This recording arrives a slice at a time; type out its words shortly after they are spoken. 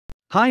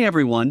Hi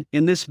everyone,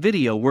 in this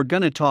video we're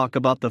gonna talk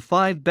about the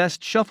 5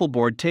 best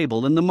shuffleboard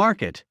table in the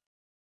market.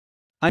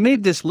 I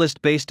made this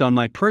list based on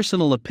my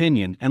personal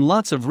opinion and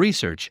lots of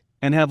research,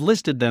 and have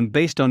listed them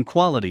based on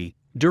quality,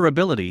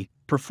 durability,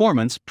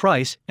 performance,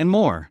 price, and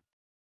more.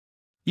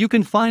 You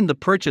can find the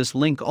purchase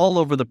link all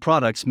over the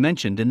products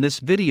mentioned in this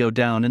video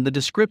down in the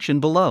description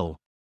below.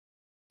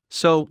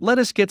 So, let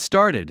us get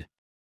started.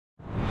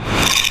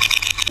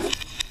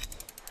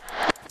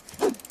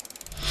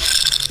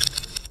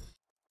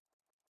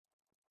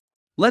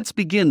 Let's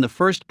begin the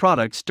first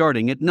product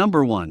starting at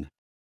number 1.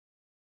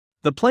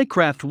 The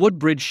Playcraft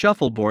Woodbridge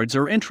shuffleboards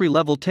are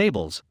entry-level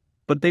tables,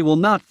 but they will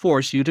not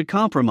force you to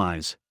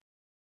compromise.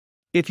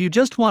 If you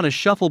just want a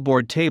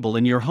shuffleboard table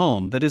in your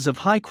home that is of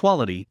high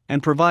quality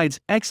and provides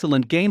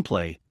excellent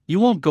gameplay,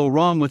 you won't go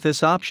wrong with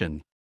this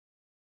option.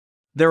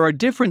 There are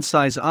different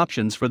size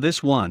options for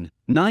this one: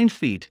 9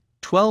 feet,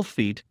 12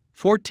 feet,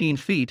 14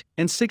 feet,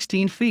 and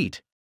 16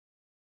 feet.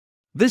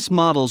 This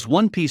model's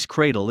one-piece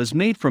cradle is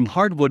made from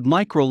hardwood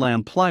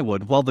microlam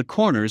plywood, while the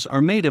corners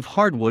are made of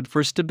hardwood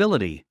for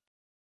stability.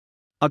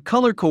 A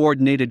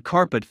color-coordinated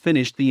carpet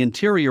finished the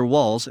interior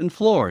walls and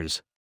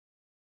floors.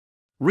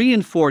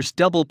 Reinforced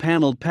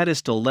double-paneled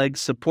pedestal legs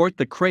support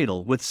the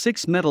cradle with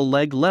 6 metal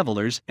leg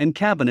levelers and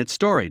cabinet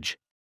storage.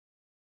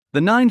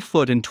 The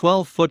 9-foot and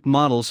 12-foot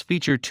models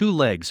feature 2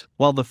 legs,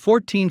 while the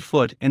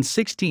 14-foot and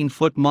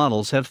 16-foot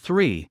models have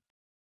 3.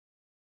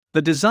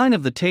 The design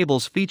of the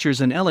tables features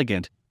an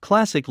elegant,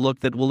 classic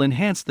look that will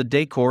enhance the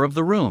decor of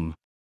the room.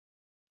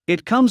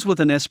 It comes with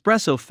an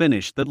espresso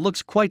finish that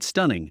looks quite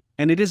stunning,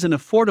 and it is an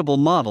affordable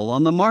model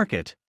on the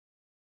market.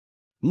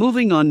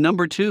 Moving on,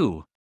 number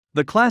 2.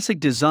 The classic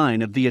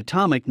design of the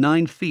Atomic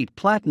 9 feet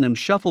platinum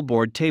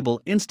shuffleboard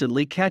table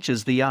instantly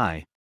catches the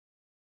eye.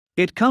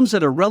 It comes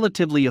at a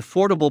relatively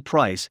affordable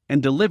price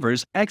and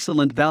delivers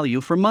excellent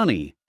value for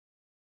money.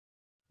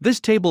 This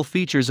table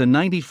features a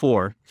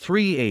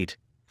 94/3/8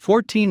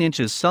 14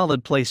 inches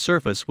solid play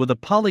surface with a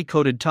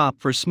poly-coated top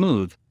for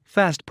smooth,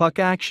 fast puck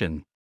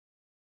action.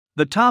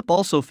 The top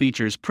also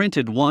features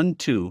printed 1,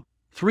 2,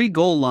 3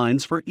 goal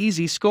lines for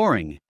easy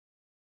scoring.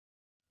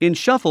 In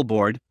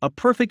shuffleboard, a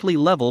perfectly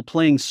level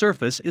playing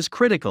surface is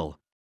critical.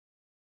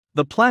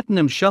 The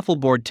Platinum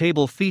Shuffleboard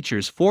table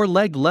features 4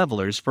 leg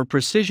levelers for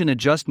precision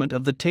adjustment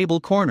of the table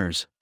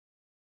corners.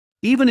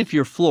 Even if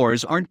your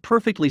floors aren't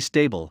perfectly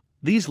stable,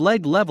 these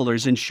leg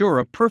levelers ensure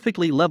a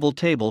perfectly level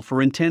table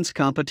for intense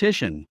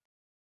competition.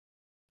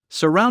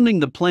 Surrounding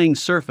the playing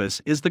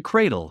surface is the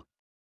cradle.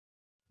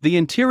 The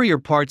interior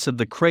parts of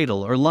the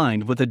cradle are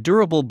lined with a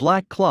durable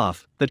black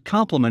cloth that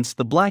complements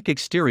the black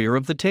exterior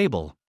of the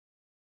table.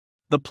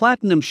 The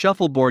Platinum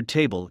Shuffleboard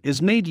table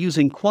is made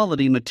using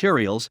quality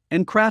materials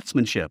and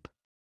craftsmanship.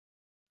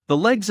 The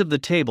legs of the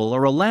table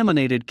are a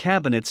laminated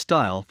cabinet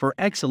style for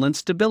excellent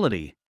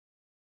stability.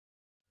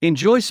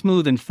 Enjoy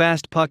smooth and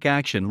fast puck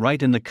action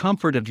right in the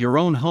comfort of your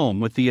own home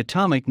with the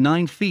Atomic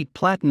 9 feet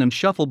Platinum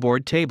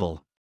Shuffleboard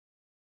table.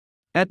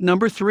 At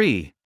number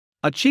 3.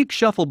 A cheap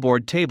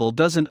shuffleboard table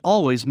doesn't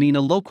always mean a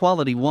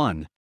low-quality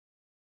one.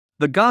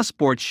 The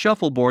GoSports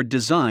shuffleboard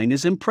design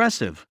is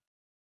impressive.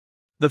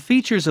 The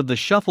features of the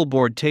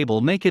shuffleboard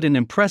table make it an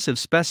impressive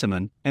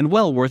specimen and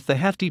well worth the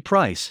hefty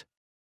price.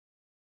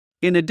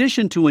 In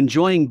addition to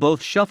enjoying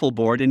both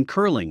shuffleboard and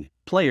curling,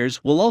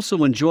 players will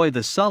also enjoy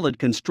the solid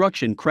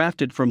construction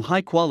crafted from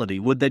high-quality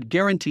wood that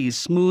guarantees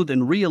smooth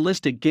and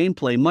realistic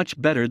gameplay much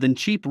better than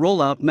cheap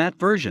rollout mat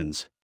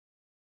versions.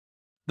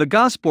 The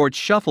GoSports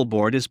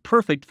shuffleboard is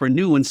perfect for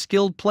new and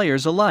skilled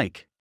players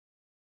alike.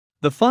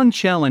 The fun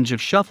challenge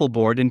of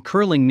shuffleboard and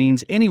curling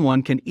means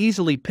anyone can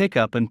easily pick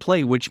up and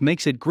play, which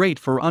makes it great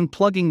for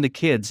unplugging the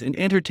kids and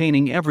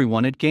entertaining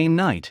everyone at game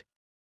night.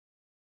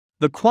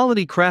 The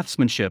quality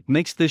craftsmanship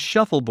makes this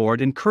shuffleboard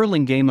and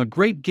curling game a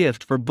great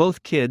gift for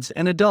both kids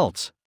and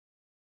adults.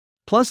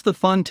 Plus, the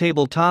fun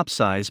tabletop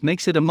size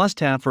makes it a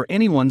must-have for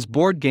anyone's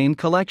board game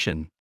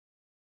collection.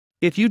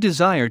 If you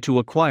desire to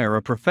acquire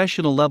a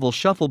professional-level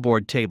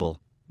shuffleboard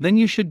table, then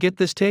you should get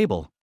this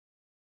table.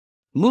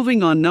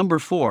 Moving on, number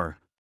 4.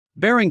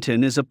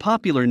 Barrington is a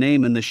popular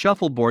name in the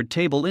shuffleboard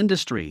table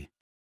industry.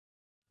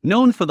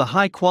 Known for the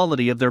high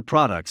quality of their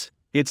products,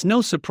 it's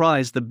no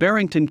surprise the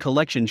Barrington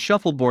Collection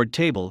shuffleboard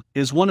table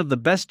is one of the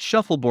best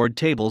shuffleboard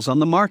tables on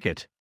the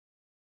market.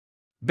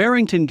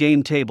 Barrington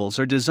game tables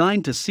are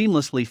designed to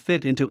seamlessly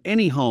fit into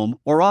any home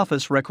or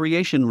office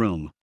recreation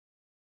room.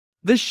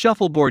 This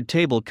shuffleboard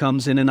table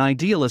comes in an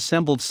ideal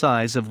assembled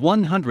size of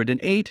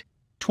 108,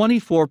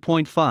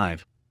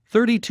 24.5,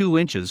 32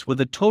 inches with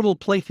a total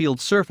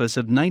playfield surface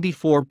of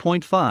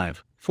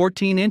 94.5,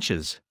 14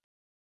 inches.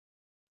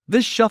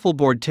 This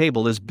shuffleboard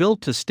table is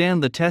built to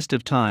stand the test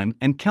of time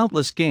and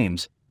countless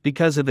games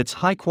because of its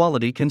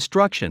high-quality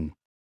construction.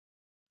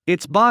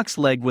 Its box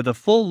leg with a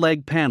full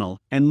leg panel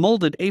and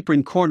molded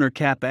apron corner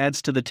cap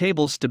adds to the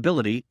table's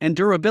stability and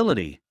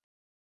durability.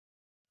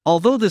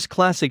 Although this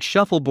classic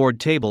shuffleboard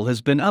table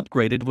has been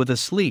upgraded with a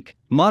sleek,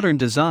 modern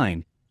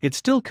design, it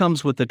still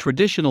comes with the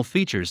traditional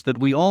features that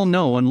we all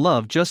know and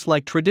love, just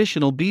like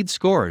traditional bead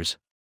scorers.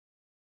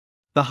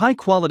 The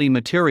high-quality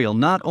material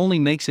not only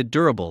makes it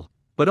durable,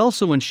 but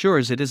also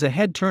ensures it is a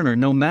head turner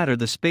no matter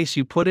the space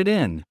you put it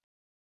in.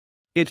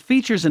 It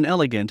features an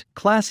elegant,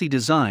 classy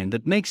design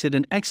that makes it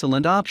an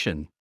excellent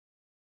option.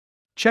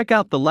 Check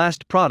out the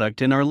last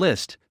product in our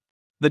list.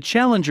 The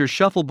Challenger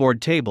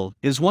Shuffleboard Table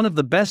is one of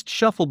the best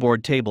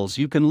shuffleboard tables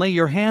you can lay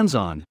your hands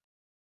on.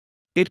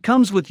 It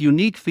comes with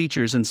unique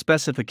features and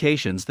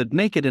specifications that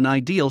make it an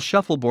ideal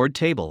shuffleboard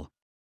table.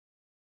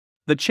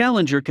 The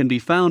Challenger can be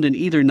found in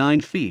either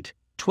 9 feet,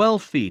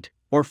 12 feet,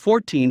 or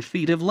 14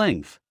 feet of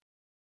length.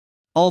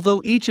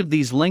 Although each of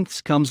these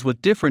lengths comes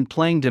with different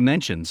playing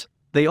dimensions,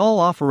 they all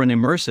offer an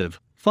immersive,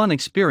 fun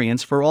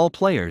experience for all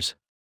players.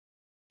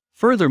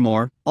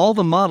 Furthermore, all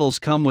the models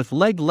come with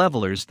leg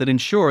levelers that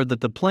ensure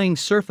that the playing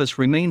surface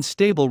remains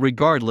stable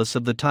regardless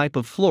of the type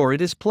of floor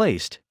it is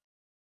placed.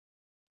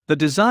 The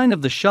design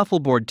of the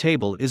shuffleboard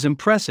table is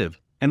impressive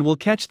and will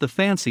catch the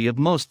fancy of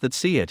most that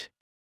see it.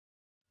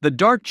 The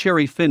dark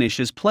cherry finish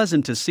is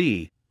pleasant to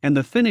see, and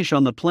the finish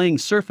on the playing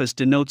surface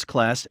denotes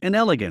class and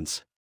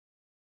elegance.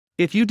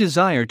 If you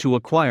desire to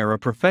acquire a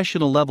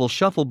professional-level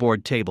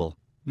shuffleboard table,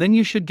 then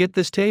you should get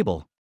this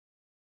table.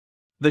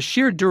 The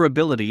sheer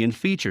durability and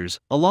features,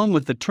 along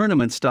with the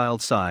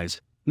tournament-styled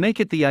size, make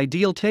it the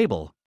ideal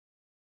table.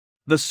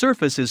 The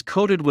surface is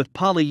coated with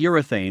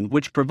polyurethane,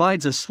 which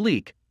provides a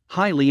sleek,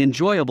 highly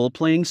enjoyable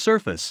playing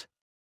surface.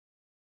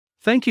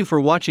 Thank you for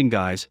watching,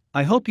 guys.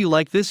 I hope you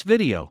like this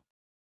video.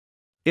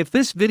 If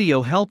this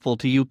video helpful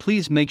to you,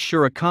 please make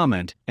sure a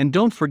comment and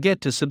don't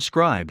forget to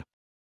subscribe.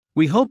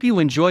 We hope you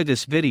enjoy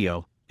this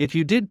video. If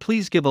you did,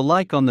 please give a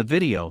like on the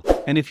video,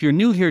 and if you're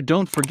new here,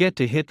 don't forget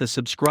to hit the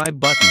subscribe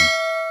button.